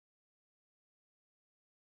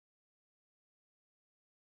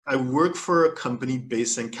I work for a company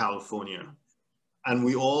based in California, and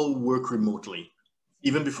we all work remotely,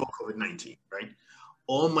 even before COVID-19, right?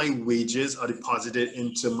 All my wages are deposited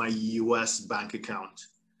into my US bank account.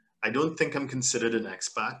 I don't think I'm considered an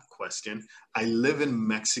expat. Question. I live in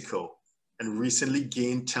Mexico and recently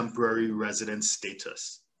gained temporary resident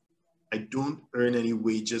status. I don't earn any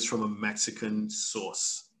wages from a Mexican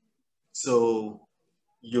source. So,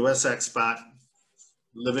 US expat,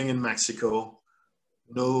 living in Mexico,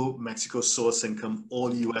 no Mexico source income,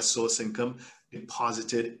 all US source income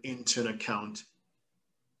deposited into an account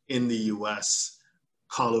in the US.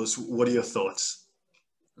 Carlos, what are your thoughts?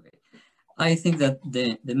 Okay. I think that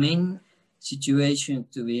the main situation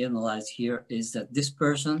to be analyzed here is that this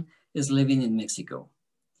person is living in Mexico.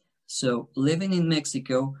 So living in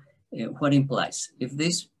Mexico, what implies? If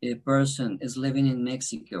this person is living in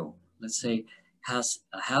Mexico, let's say has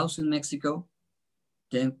a house in Mexico,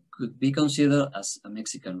 then could be considered as a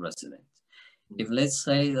Mexican resident. If let's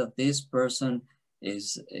say that this person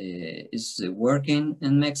is working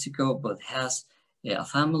in Mexico but has a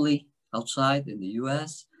family outside in the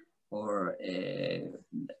US, or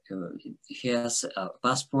he has a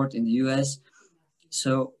passport in the US,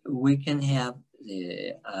 so we can have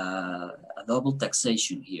a double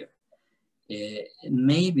taxation here.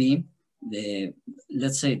 Maybe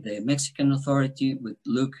let's say the Mexican authority would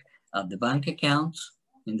look at the bank account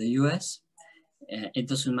in the US. It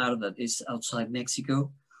doesn't matter that it's outside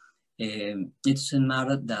Mexico. It doesn't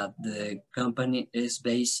matter that the company is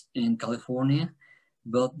based in California,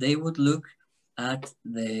 but they would look at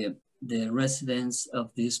the residence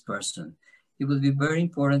of this person. It would be very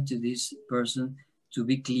important to this person to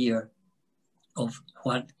be clear of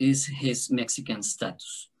what is his Mexican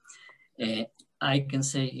status. I can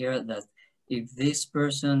say here that if this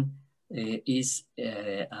person is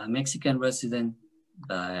a Mexican resident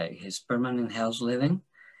by his permanent house living,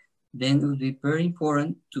 then it would be very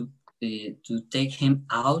important to take him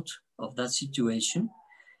out of that situation.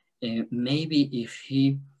 Maybe if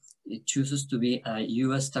he chooses to be a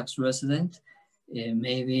US tax resident,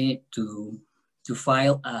 maybe to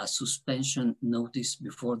file a suspension notice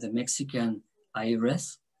before the Mexican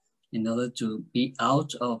IRS in order to be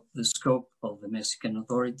out of the scope of the Mexican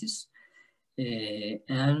authorities,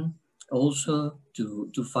 and also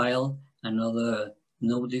to file another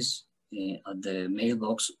notice at the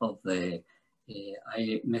mailbox of the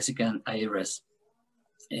Mexican IRS.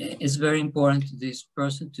 It's very important to this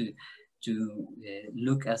person to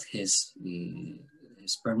look at his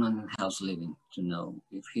permanent house living to know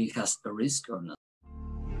if he has a risk or not.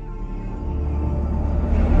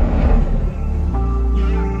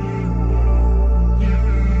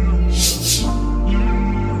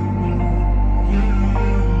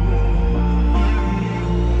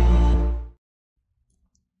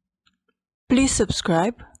 Please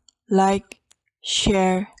subscribe, like,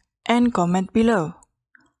 share, and comment below.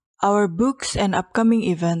 Our books and upcoming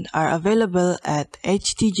event are available at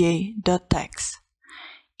htj.tax.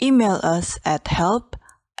 Email us at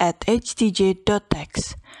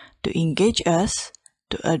help@htj.tax to engage us,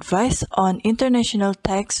 to advise on international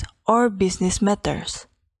tax or business matters.